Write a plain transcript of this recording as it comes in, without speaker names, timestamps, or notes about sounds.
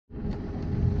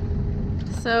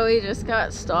So we just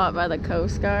got stopped by the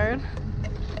Coast Guard.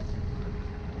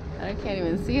 I can't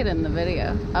even see it in the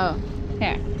video. Oh,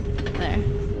 here. There.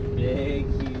 Big,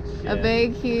 huge ship. A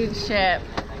big, huge ship.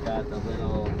 I got the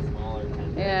little smaller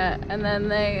tender. Yeah, and then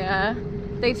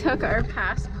they took our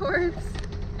passports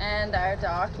and our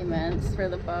documents for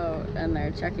the boat, and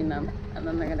they're checking them, and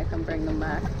then they're gonna come bring them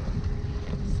back.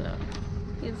 So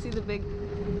you can see the big,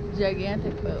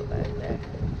 gigantic boat back there.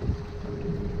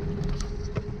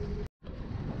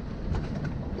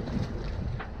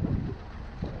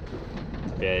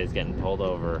 Yeah, he's getting pulled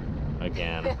over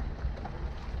again.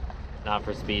 Not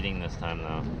for speeding this time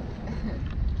though.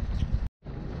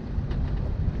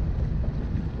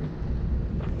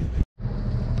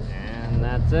 And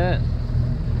that's it.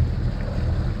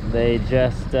 They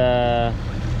just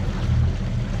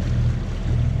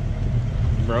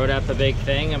wrote up a big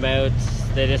thing about,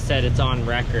 they just said it's on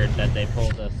record that they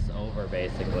pulled us over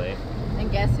basically.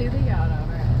 And guess who the yacht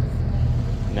owner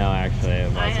is? No, actually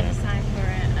it wasn't. I had to sign for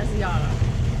it as a yacht owner.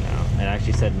 No, it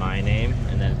actually said my name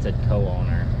and then it said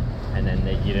co-owner and then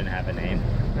you didn't have a name.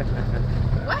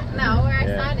 What? No, where I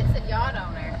signed it said yacht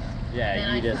owner.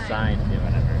 Yeah, you just signed it,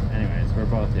 whatever. Anyways, we're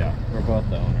both the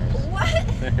owners. What?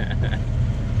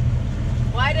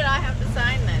 Why did I have to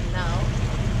sign then? No.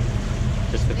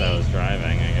 Just because I was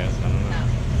driving, I guess. I don't know.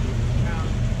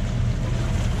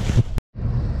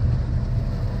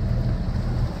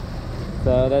 No.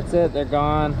 So that's it. They're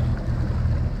gone.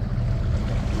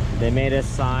 They made us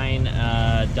sign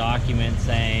a document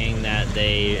saying that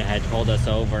they had pulled us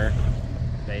over,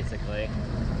 basically.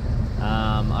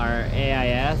 Our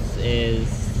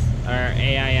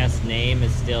AIS name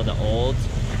is still the old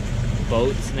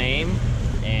boat's name,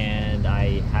 and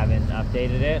I haven't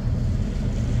updated it.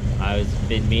 I've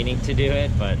been meaning to do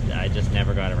it, but I just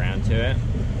never got around to it.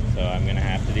 So I'm gonna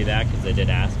have to do that because they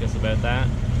did ask us about that.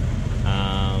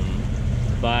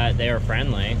 But they were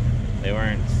friendly. They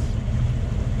were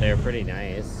pretty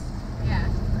nice. Yeah.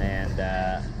 And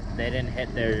they didn't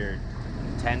hit their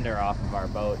tender off of our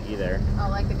boat either. Oh,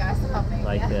 like the guys helping.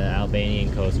 Like the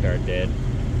Albanian Coast Guard did.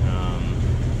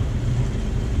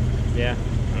 Yeah,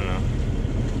 I don't know.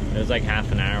 It was like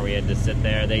half an hour we had to sit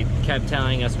there. They kept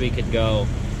telling us we could go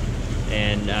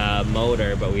and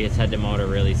motor, but we just had to motor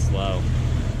really slow.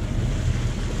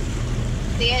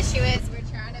 The issue is we're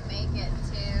trying to make it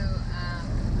to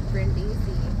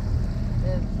Brindisi,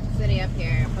 the city up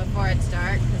here, before it's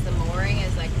dark, because the mooring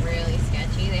is like really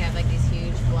sketchy. They have like these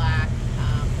huge black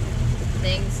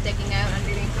things sticking out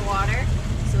underneath the water,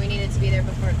 so we needed to be there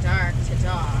before dark to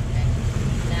dock, and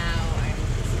now I'm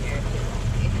scared we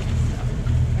won't be. So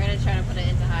we're gonna try to put it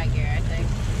into high gear, I think.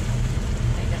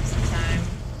 Take up some time.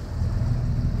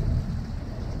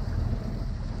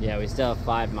 Yeah, we still have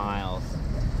 5 miles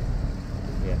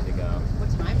we have to go.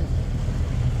 What time is it?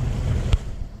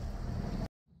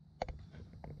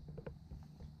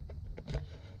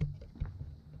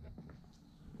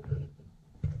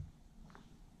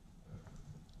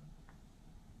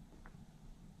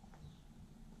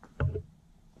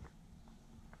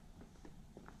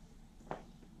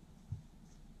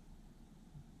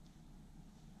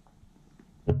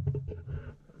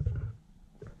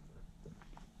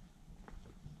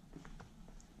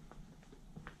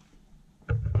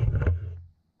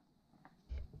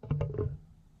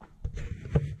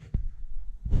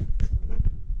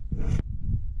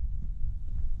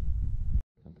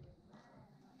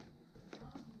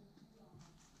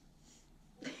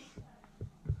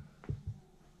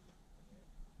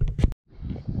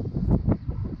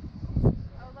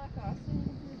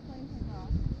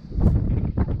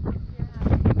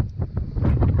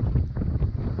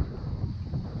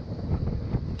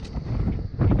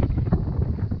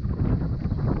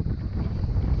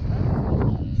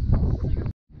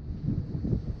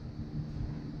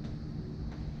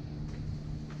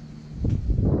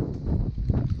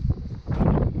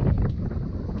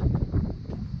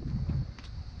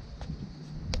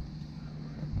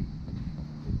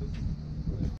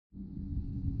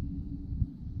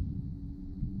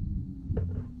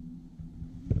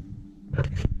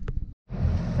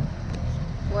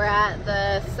 We're at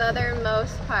the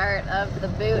southernmost part of the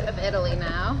boot of Italy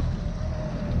now.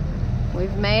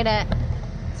 We've made it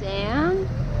down.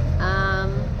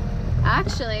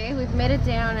 Actually, we've made it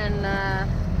down in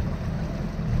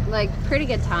like pretty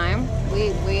good time.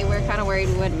 We were kind of worried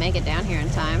we wouldn't make it down here in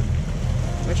time.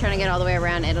 We're trying to get all the way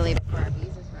around Italy before our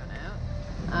visas run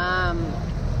out.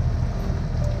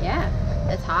 Yeah,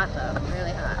 it's hot though,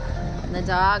 really hot. And the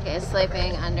dog is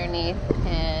sleeping underneath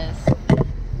his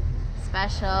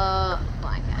special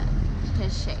blanket,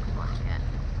 his shade blanket.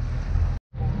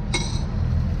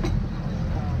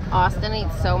 Austin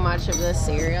eats so much of this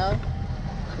cereal.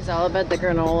 He's all about the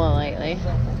granola lately.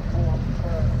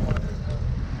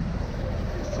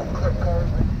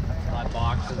 My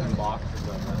boxes and boxes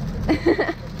of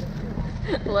it.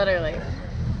 Literally.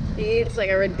 He eats like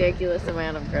a ridiculous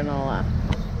amount of granola.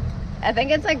 I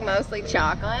think it's like mostly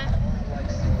chocolate.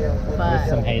 But With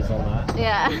some hazelnut.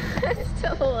 yeah, it's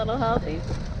still a little healthy.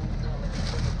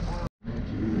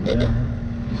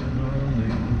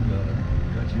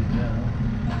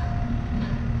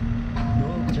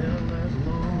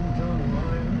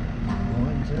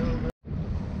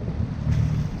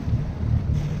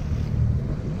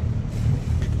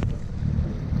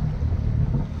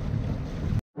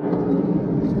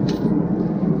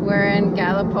 We're in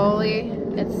Gallipoli.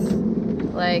 It's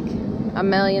like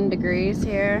 1,000,000 degrees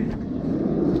here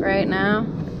right now.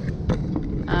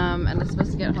 And it's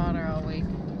supposed to get hotter all week.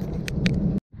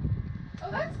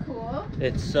 Oh, that's cool.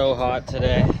 It's so hot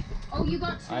today. Oh, you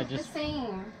got two the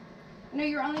same. No,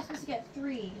 you're only supposed to get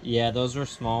 3. Yeah, those were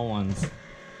small ones.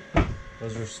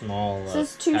 Those are small This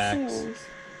is 2 packs. spoons.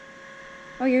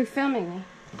 Oh, you're filming me.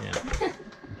 Yeah.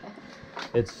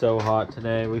 It's so hot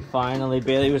today. We finally,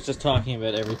 Bailey was just talking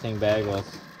about everything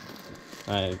bagless.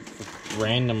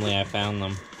 Randomly I found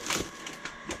them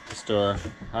at the store.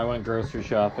 I went grocery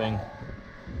shopping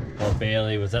while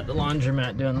Bailey was at the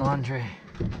laundromat doing laundry.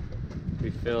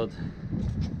 We filled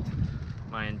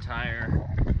my entire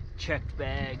checked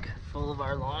bag full of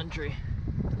our laundry.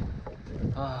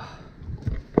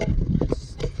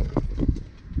 It's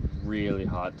really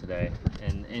hot today,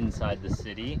 and inside the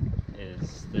city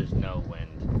there's no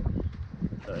wind,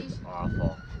 so it's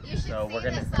awful. You should So see we're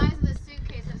gonna the size of the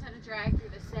suitcase I was had to drag through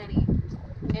the city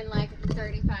in like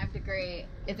 35 degree.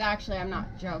 It's actually, I'm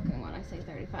not joking when I say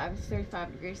 35. It's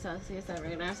 35 degrees Celsius over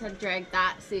here. And I just had to drag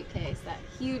that suitcase, that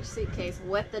huge suitcase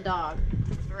with the dog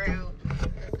through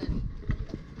the city.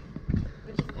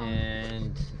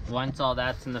 And once all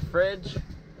that's in the fridge,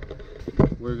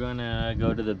 we're gonna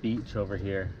go to the beach over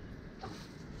here.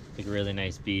 Like a really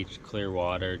nice beach, clear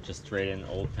water, just right in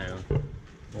Old Town.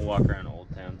 We'll walk around Old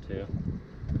Town too.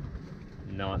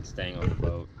 Not staying on the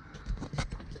boat.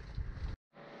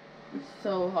 It's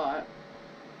so hot.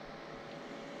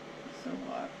 It's so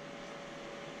hot.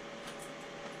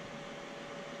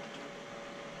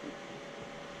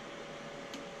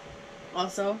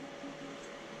 Also,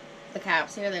 the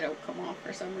caps here, they don't come off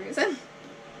for some reason.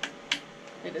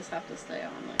 They just have to stay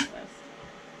on like this.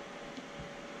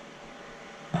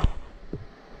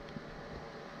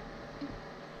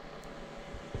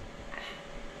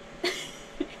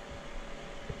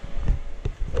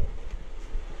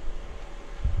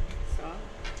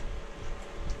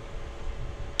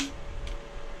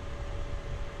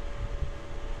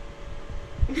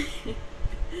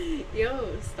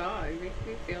 Yo, stop. It makes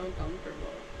me feel uncomfortable.